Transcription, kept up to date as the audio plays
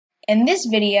In this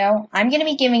video, I'm going to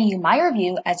be giving you my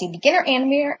review as a beginner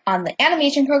animator on the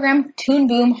animation program Toon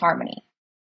Boom Harmony.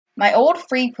 My old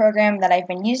free program that I've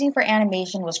been using for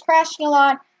animation was crashing a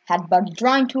lot, had buggy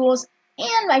drawing tools,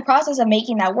 and my process of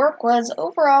making that work was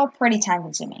overall pretty time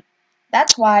consuming.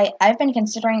 That's why I've been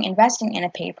considering investing in a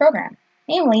paid program,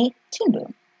 namely Toon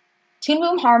Boom. Toon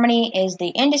Boom Harmony is the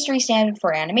industry standard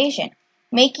for animation,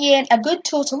 making it a good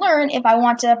tool to learn if I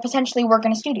want to potentially work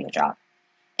in a studio job.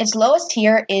 Its lowest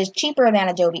tier is cheaper than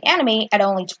Adobe Animate at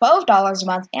only $12 a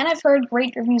month, and I've heard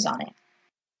great reviews on it.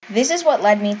 This is what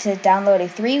led me to download a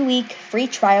 3-week free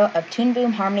trial of Toon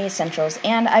Boom Harmony Essentials,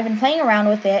 and I've been playing around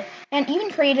with it and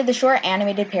even created the short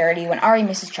animated parody When Ari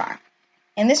Misses Charm.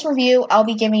 In this review, I'll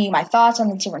be giving you my thoughts on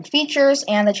the different features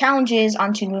and the challenges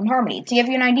on Toon Boom Harmony to give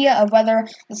you an idea of whether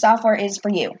the software is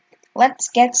for you. Let's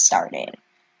get started.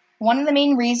 One of the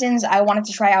main reasons I wanted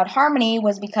to try out Harmony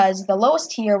was because the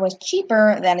lowest tier was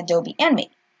cheaper than Adobe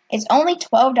Animate. It's only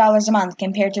 $12 a month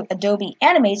compared to Adobe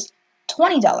Animate's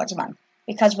 $20 a month,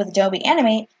 because with Adobe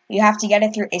Animate, you have to get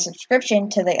it through a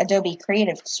subscription to the Adobe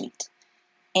Creative Suite.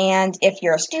 And if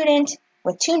you're a student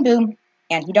with Toon Boom,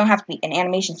 and you don't have to be an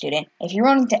animation student, if you're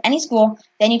running to any school,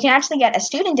 then you can actually get a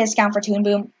student discount for Toon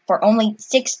Boom for only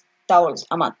 $6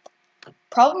 a month.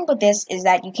 Problem with this is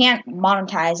that you can't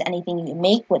monetize anything you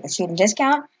make with a student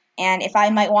discount, and if I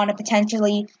might want to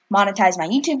potentially monetize my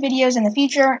YouTube videos in the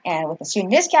future and with a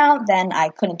student discount, then I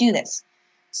couldn't do this.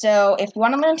 So if you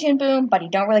want to learn Toon Boom but you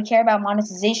don't really care about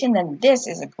monetization, then this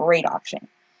is a great option.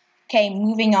 Okay,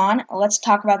 moving on, let's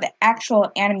talk about the actual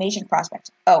animation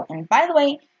prospects. Oh, and by the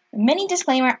way, mini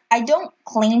disclaimer, I don't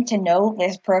claim to know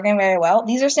this program very well.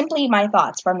 These are simply my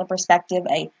thoughts from the perspective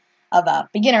of a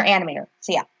beginner animator.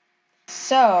 So yeah.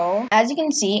 So, as you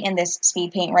can see in this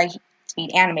speed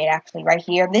animate right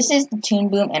here, this is the Toon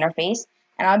Boom interface,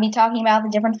 and I'll be talking about the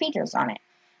different features on it.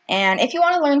 And if you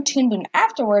want to learn Toon Boom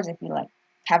afterwards, if you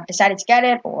have decided to get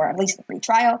it, or at least the free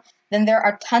trial, then there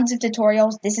are tons of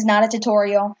tutorials. This is not a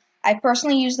tutorial. I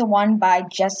personally use the one by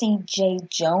Jesse J.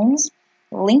 Jones,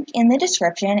 link in the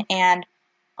description, and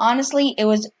honestly, it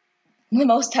was the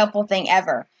most helpful thing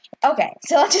ever. Okay,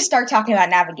 so let's just start talking about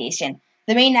navigation.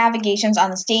 The main navigations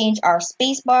on the stage are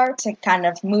spacebar to kind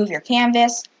of move your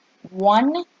canvas,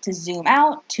 1 to zoom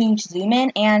out, 2 to zoom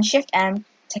in, and Shift M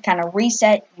to kind of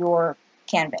reset your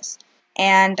canvas.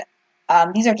 And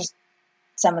these are just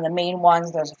some of the main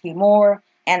ones. There's a few more.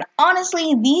 And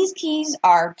honestly, these keys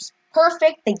are just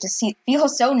perfect. They just feel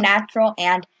so natural.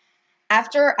 And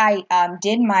after I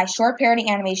did my short parody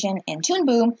animation in Toon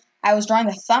Boom, I was drawing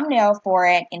the thumbnail for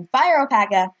it in Fire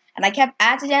Alpaca, and I kept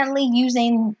accidentally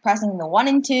pressing the 1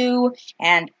 and 2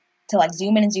 and to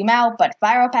zoom in and zoom out, but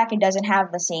Fire Alpaca doesn't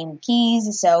have the same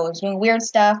keys, so it was doing weird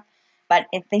stuff, but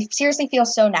they seriously feel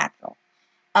so natural.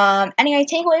 Anyway,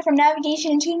 takeaway from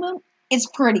navigation in Toon Boom, it's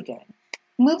pretty good.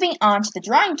 Moving on to the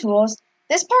drawing tools,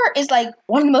 this part is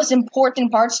one of the most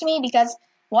important parts to me because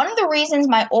one of the reasons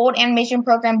my old animation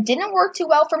program didn't work too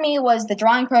well for me was the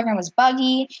drawing program was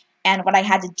buggy, and what I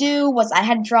had to do was I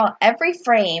had to draw every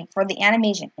frame for the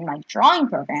animation in my drawing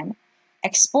program,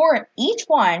 export each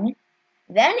one,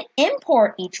 then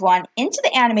import each one into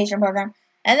the animation program,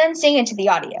 and then sync it to the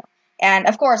audio. And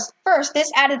of course, first,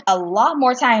 this added a lot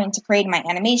more time into creating my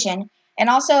animation, and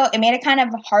also it made it kind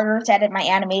of harder to edit my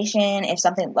animation if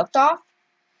something looked off.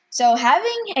 So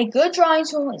having a good drawing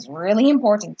tool is really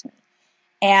important to me.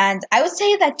 And I would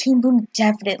say that Toon Boom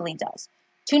definitely does.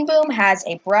 Toon Boom has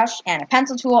a brush and a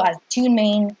pencil tool as two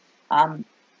main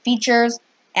features,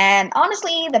 and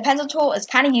honestly, the pencil tool is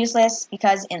kind of useless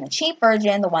because in the cheap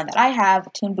version, the one that I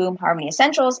have, Toon Boom Harmony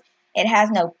Essentials, it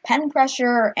has no pen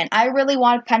pressure, and I really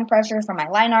want pen pressure for my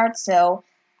line art, so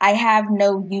I have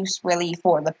no use really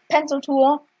for the pencil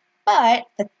tool, but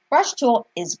the brush tool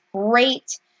is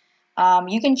great.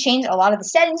 You can change a lot of the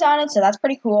settings on it, so that's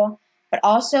pretty cool, but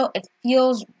also it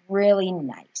feels really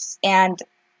nice, and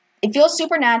it feels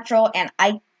super natural, and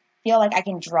I feel like I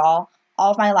can draw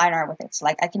all of my line art with it. So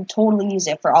I can totally use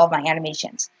it for all of my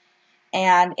animations.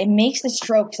 And it makes the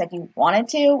strokes like you want it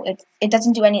to. It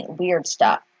doesn't do any weird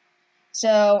stuff.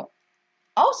 So,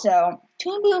 also,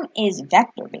 Toon Boom is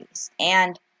vector-based.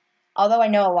 And although I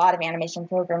know a lot of animation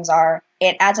programs are,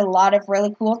 it adds a lot of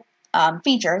really cool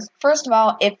features. First of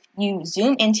all, if you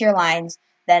zoom into your lines,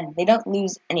 then they don't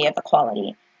lose any of the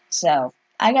quality. So,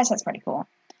 I guess that's pretty cool.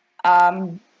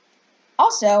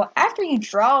 Also, after you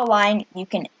draw a line, you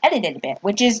can edit it a bit,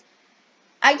 which is,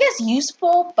 I guess,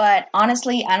 useful, but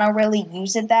honestly, I don't really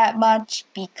use it that much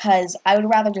because I would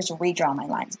rather just redraw my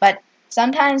lines. But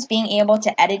sometimes being able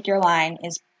to edit your line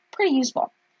is pretty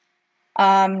useful.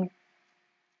 And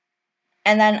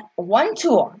then one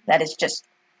tool that is just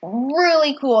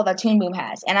really cool that Toon Boom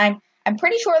has, and I'm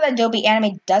pretty sure that Adobe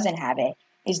Animate doesn't have it,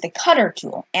 is the cutter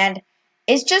tool, and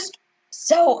it's just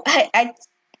so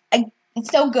it's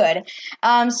so good.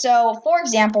 So for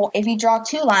example, if you draw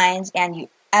two lines and you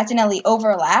accidentally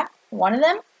overlap one of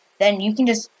them, then you can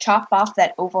just chop off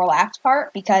that overlapped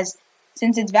part, because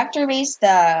since it's vector based,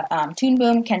 the Toon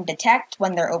Boom can detect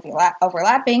when they're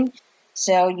overlapping.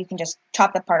 So you can just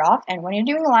chop that part off, and when you're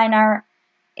doing line art,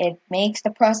 it makes the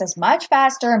process much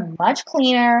faster, much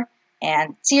cleaner,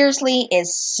 and seriously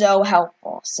is so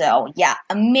helpful. So yeah,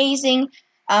 amazing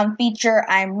feature.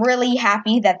 I'm really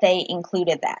happy that they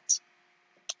included that.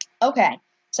 Okay,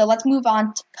 so let's move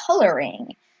on to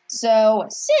coloring. So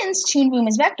since Toon Boom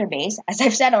is vector-based, as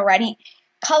I've said already,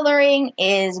 coloring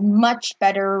is much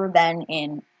better than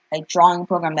in a drawing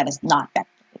program that is not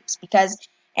vector-based. Because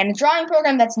in a drawing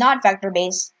program that's not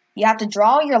vector-based, you have to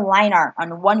draw your line art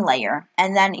on one layer,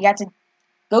 and then you have to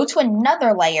go to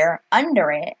another layer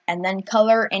under it, and then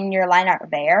color in your line art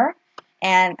there.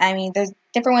 And I mean, there's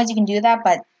different ways you can do that,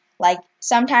 but like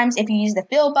sometimes if you use the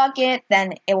fill bucket,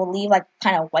 then it will leave like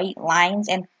kind of white lines,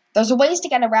 and there's ways to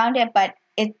get around it, but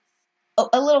it's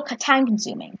a little time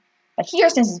consuming. But here,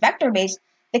 since it's vector based,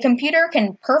 the computer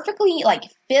can perfectly like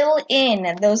fill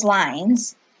in those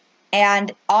lines,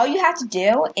 and all you have to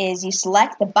do is you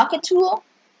select the bucket tool,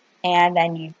 and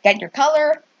then you get your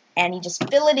color, and you just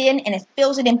fill it in, and it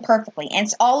fills it in perfectly, and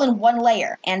it's all in one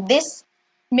layer. And this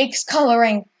makes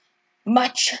coloring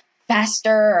much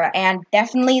faster, and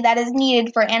definitely that is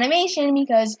needed for animation,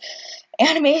 because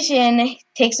animation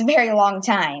takes a very long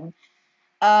time.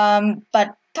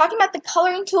 But talking about the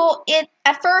coloring tool,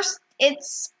 at first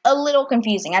it's a little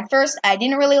confusing. At first I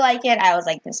didn't really like it. I was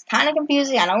like, this is kind of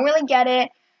confusing, I don't really get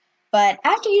it. But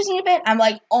after using it a bit, I'm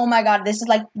like, oh my god, this is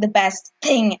like the best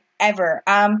thing ever.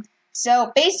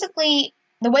 So basically,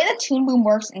 the way that Toon Boom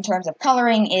works in terms of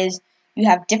coloring is you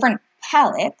have different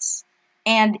palettes,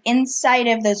 and inside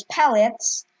of those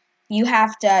palettes, you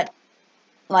have to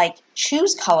like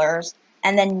choose colors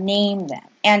and then name them.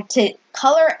 And to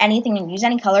color anything and use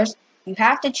any colors, you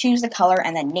have to choose the color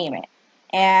and then name it.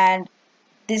 And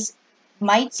this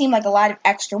might seem like a lot of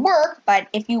extra work, but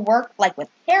if you work like with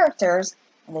characters,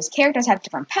 and those characters have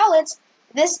different palettes,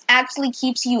 this actually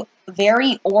keeps you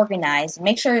very organized.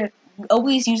 Make sure you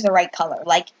always use the right color.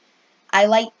 Like, I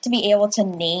like to be able to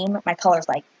name my colors.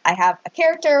 Like, I have a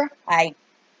character, I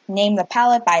name the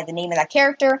palette by the name of that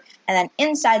character, and then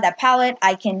inside that palette,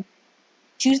 I can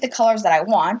choose the colors that I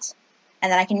want,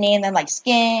 and then I can name them like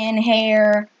skin,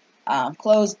 hair,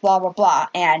 clothes, blah, blah, blah.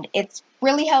 And it's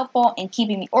really helpful in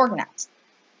keeping me organized.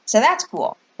 So that's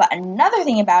cool. But another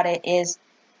thing about it is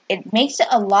it makes it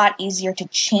a lot easier to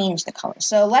change the color.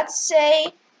 So let's say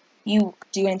you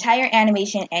do an entire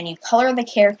animation and you color the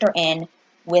character in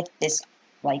with this,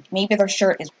 like maybe their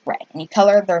shirt is red, and you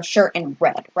color their shirt in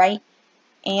red, right?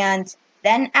 And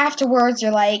then afterwards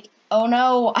you're like, oh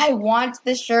no, I want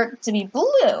this shirt to be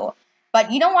blue.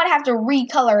 But you don't want to have to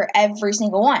recolor every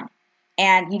single one.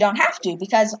 And you don't have to,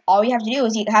 because all you have to do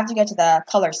is you have to go to the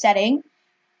color setting.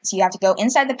 So you have to go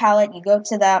inside the palette, you go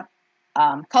to the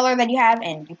color that you have,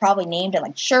 and you probably named it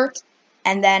like shirt,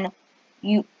 and then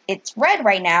it's red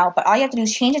right now, but all you have to do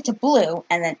is change it to blue,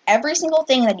 and then every single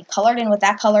thing that you colored in with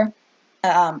that color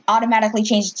automatically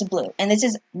changes to blue. And this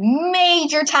is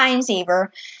major time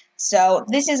saver. So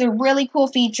this is a really cool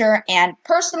feature, and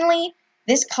personally,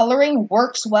 this coloring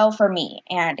works well for me,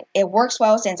 and it works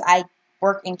well since I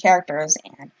work in characters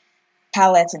and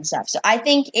palettes and stuff. So I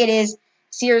think it is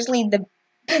seriously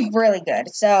really good.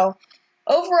 So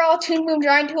overall, Toon Boom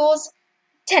drawing tools,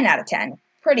 10 out of 10.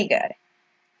 Pretty good.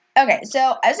 Okay,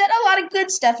 so I've said a lot of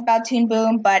good stuff about Toon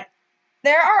Boom, but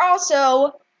there are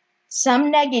also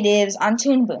some negatives on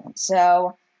Toon Boom.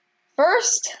 So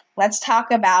first, let's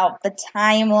talk about the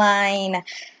timeline.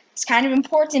 It's kind of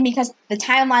important because the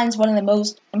timeline is one of the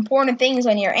most important things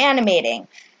when you're animating.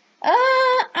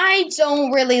 I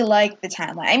don't really like the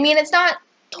timeline. I mean, it's not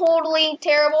totally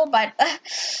terrible, but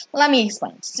let me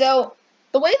explain. So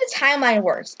the way the timeline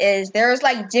works is there's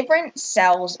like different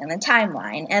cells in the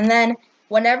timeline, and then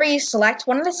whenever you select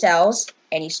one of the cells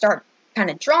and you start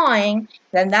kind of drawing,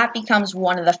 then that becomes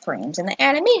one of the frames in the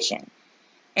animation.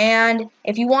 And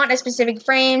if you want a specific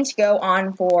frame to go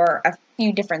on for a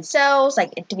few different cells,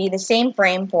 like it to be the same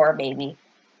frame for maybe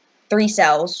 3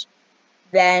 cells,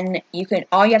 then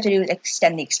all you have to do is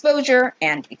extend the exposure,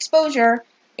 and exposure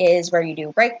is where you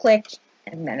do right click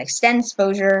and then extend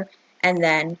exposure, and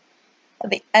then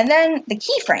the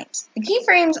keyframes. The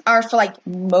keyframes are for like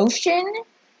motion.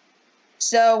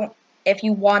 So if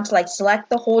you want to like select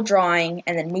the whole drawing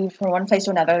and then move from one place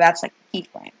to another, that's like the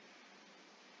keyframe.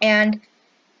 And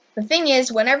the thing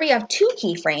is, whenever you have two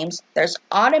keyframes, there's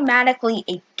automatically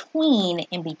a tween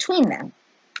in between them.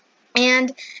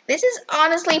 And this is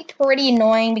honestly pretty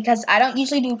annoying because I don't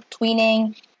usually do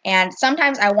tweening, and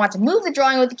sometimes I want to move the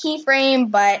drawing with the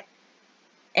keyframe,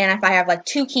 and if I have like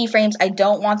two keyframes, I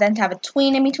don't want them to have a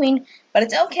tween in between, but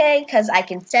it's okay because I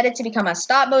can set it to become a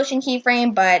stop motion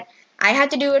keyframe, but I have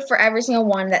to do it for every single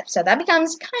one, so that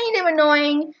becomes kind of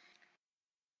annoying.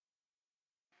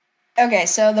 Okay,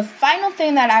 so the final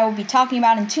thing that I will be talking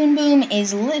about in Toon Boom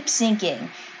is lip syncing.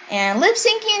 And lip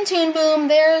syncing in Toon Boom,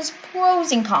 there's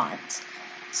pros and cons.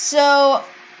 So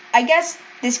I guess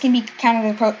this can be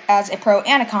counted as a pro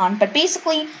and a con, but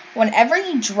basically, whenever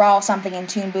you draw something in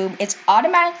Toon Boom, it's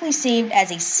automatically saved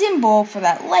as a symbol for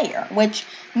that layer, which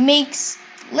makes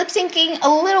lip syncing a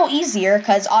little easier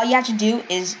because all you have to do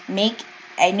is make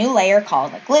a new layer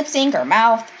called like lip sync or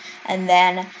mouth, and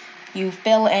then you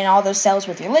fill in all those cells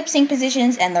with your lip sync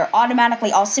positions, and they're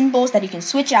automatically all symbols that you can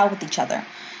switch out with each other.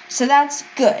 So that's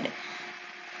good.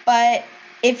 But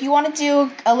if you want to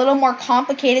do a little more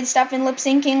complicated stuff in lip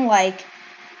syncing, like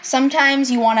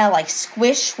sometimes you want to like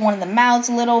squish one of the mouths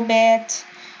a little bit,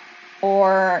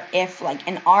 or if like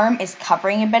an arm is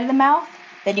covering a bit of the mouth,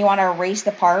 then you want to erase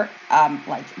the part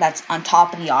like that's on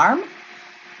top of the arm.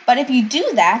 But if you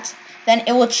do that, then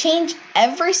it will change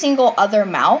every single other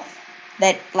mouth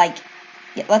that, like,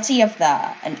 let's say you have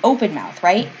an open mouth,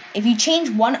 right? If you change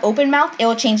one open mouth, it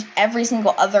will change every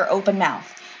single other open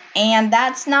mouth. And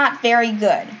that's not very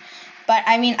good. But,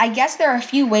 I mean, I guess there are a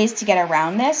few ways to get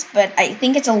around this, but I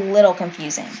think it's a little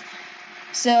confusing.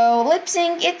 So, lip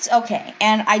sync, it's okay.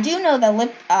 And I do know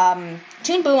that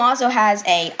Toon Boom also has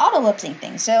a auto lip sync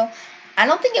thing, so I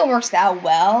don't think it works that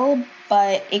well,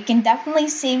 but it can definitely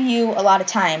save you a lot of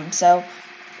time. So,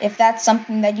 if that's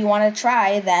something that you want to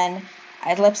try, then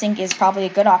lip sync is probably a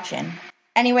good option.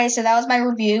 Anyway, so that was my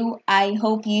review. I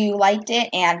hope you liked it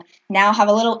and now have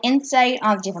a little insight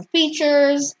on the different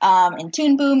features in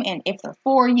Toon Boom and if they're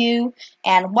for you,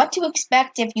 and what to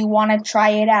expect if you want to try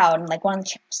it out, and like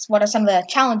what are some of the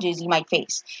challenges you might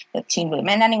face with Toon Boom.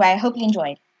 And anyway, I hope you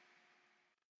enjoyed.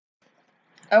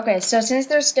 Okay, so since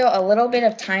there's still a little bit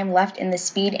of time left in the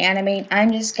speed animate,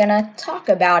 I'm just gonna talk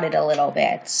about it a little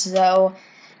bit. So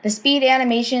the speed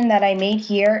animation that I made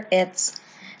here, it's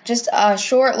just a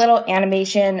short little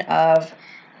animation of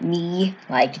me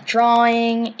like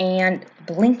drawing and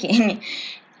blinking.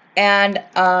 And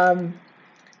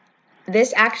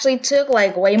this actually took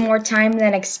like way more time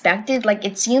than expected. Like,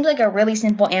 it seemed like a really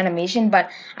simple animation, but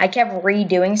I kept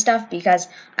redoing stuff because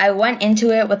I went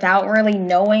into it without really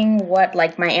knowing what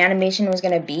like my animation was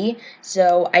gonna be.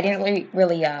 So I didn't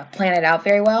really plan it out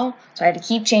very well. So I had to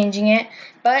keep changing it.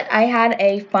 But I had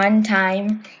a fun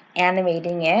time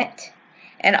animating it.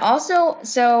 And also,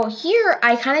 so here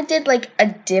I kind of did like a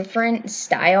different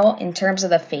style in terms of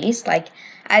the face. Like,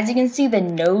 as you can see, the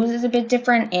nose is a bit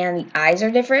different and the eyes are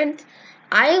different.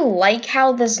 I like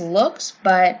how this looks,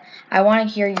 but I want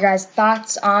to hear your guys'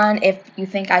 thoughts on if you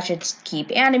think I should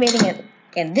keep animating it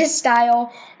in this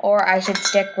style or I should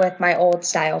stick with my old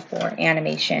style for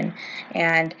animation.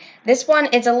 And this one,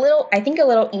 it's I think a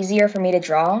little easier for me to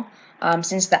draw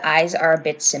since the eyes are a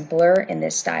bit simpler in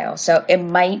this style. So it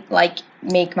might like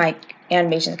make my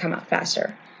animations come out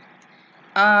faster.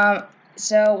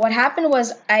 So what happened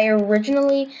was I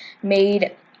originally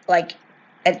made like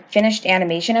a finished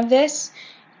animation of this,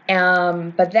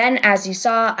 but then as you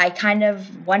saw, I kind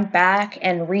of went back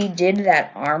and redid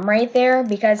that arm right there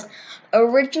because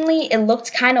originally it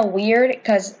looked kind of weird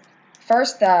because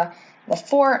first the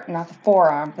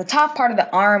top part of the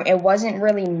arm, it wasn't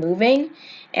really moving,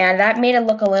 and that made it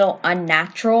look a little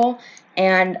unnatural,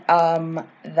 and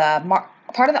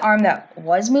part of the arm that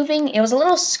was moving, it was a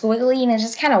little squiggly and it's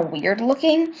just kind of weird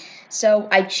looking. So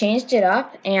I changed it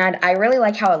up and I really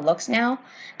like how it looks now.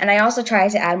 And I also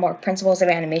tried to add more principles of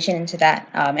animation into that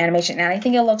animation, and I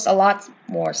think it looks a lot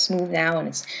more smooth now,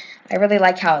 and I really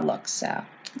like how it looks. So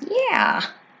yeah.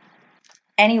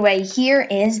 Anyway, here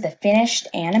is the finished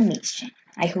animation.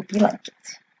 I hope you like it.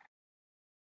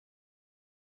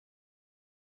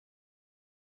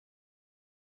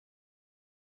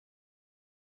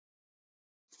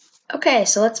 Okay,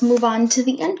 so let's move on to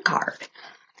the end card.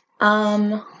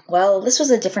 Well, this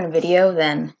was a different video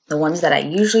than the ones that I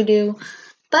usually do,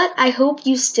 but I hope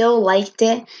you still liked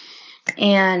it,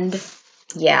 and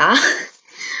yeah.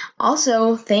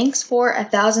 Also, thanks for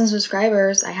 1,000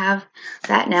 subscribers. I have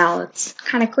that now. It's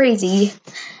kind of crazy.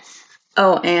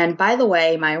 Oh, and by the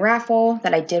way, my raffle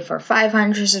that I did for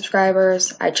 500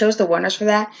 subscribers, I chose the winners for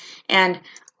that, and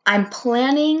I'm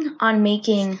planning on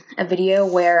making a video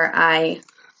where I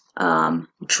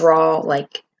draw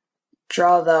like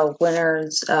draw the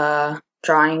winner's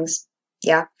drawings.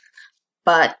 Yeah.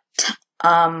 But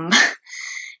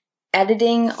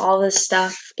editing all this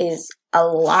stuff is a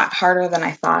lot harder than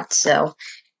I thought, so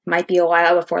it might be a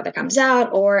while before that comes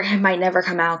out, or it might never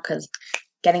come out because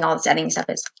getting all this editing stuff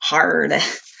is hard.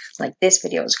 Like this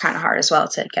video was kind of hard as well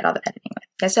to get all the editing with.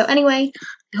 Okay, so anyway,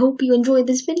 I hope you enjoyed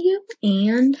this video,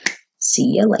 and see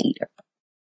you later.